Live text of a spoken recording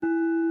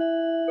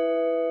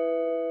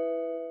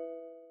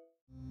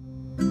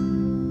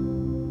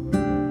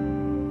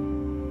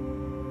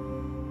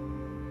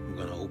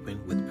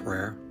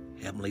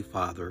Heavenly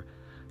Father,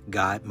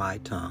 guide my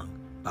tongue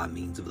by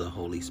means of the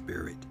Holy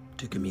Spirit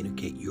to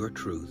communicate your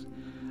truth.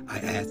 I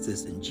ask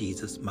this in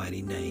Jesus'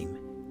 mighty name.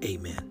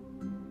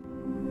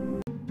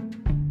 Amen.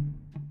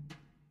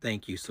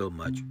 Thank you so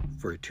much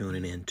for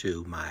tuning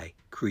into my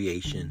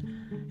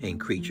Creation and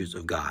Creatures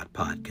of God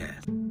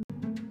podcast.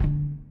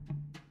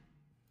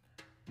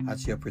 I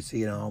shall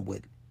proceed on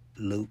with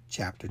Luke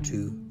chapter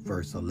 2,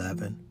 verse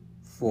 11.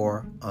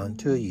 For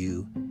unto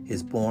you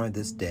is born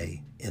this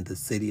day in the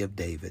city of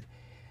David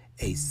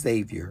a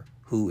Savior,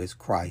 who is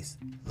Christ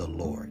the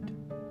Lord.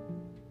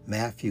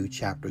 Matthew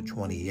chapter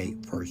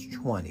 28, verse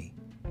 20.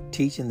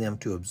 Teaching them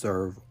to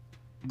observe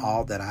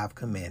all that I have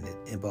commanded,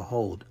 and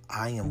behold,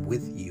 I am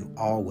with you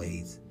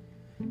always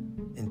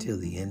until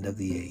the end of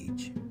the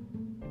age.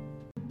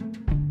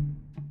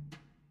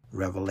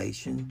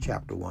 Revelation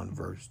chapter 1,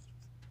 verse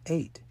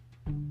 8.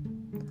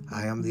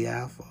 I am the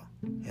Alpha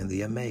and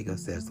the Omega,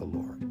 says the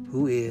Lord,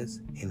 who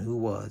is and who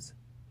was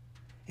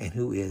and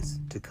who is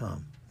to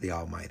come, the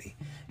Almighty.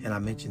 And I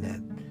mentioned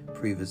that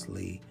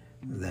previously,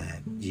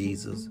 that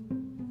Jesus,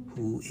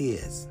 who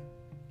is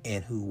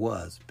and who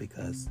was,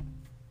 because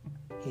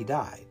he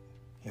died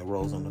and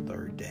rose on the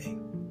third day,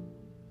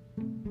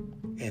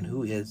 and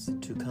who is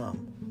to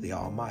come, the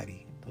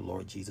Almighty, the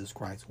Lord Jesus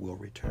Christ, will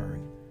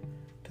return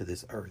to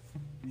this earth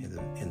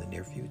in the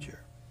near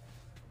future.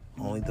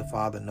 Only the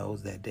Father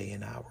knows that day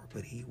and hour,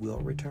 but he will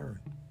return.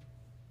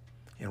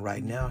 And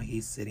right now,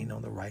 he's sitting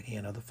on the right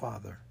hand of the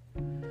Father.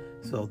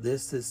 So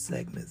this is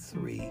segment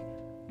 3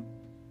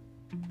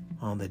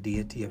 on the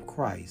deity of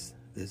Christ.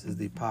 This is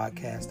the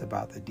podcast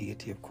about the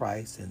deity of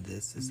Christ, and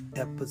this is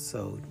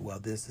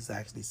this is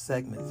actually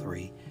segment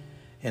 3.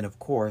 And of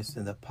course,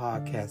 in the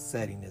podcast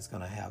setting, it's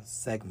going to have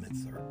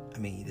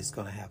it's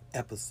going to have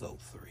episode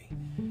 3.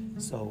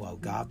 So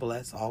God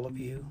bless all of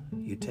you.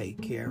 You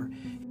take care.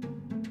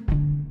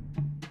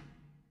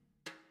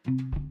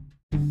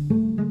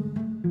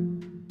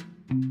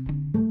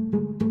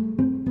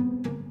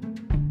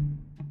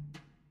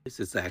 This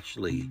is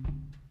actually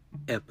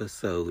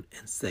episode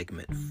and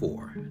segment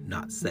 4,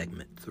 not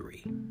segment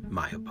 3.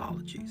 My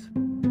apologies.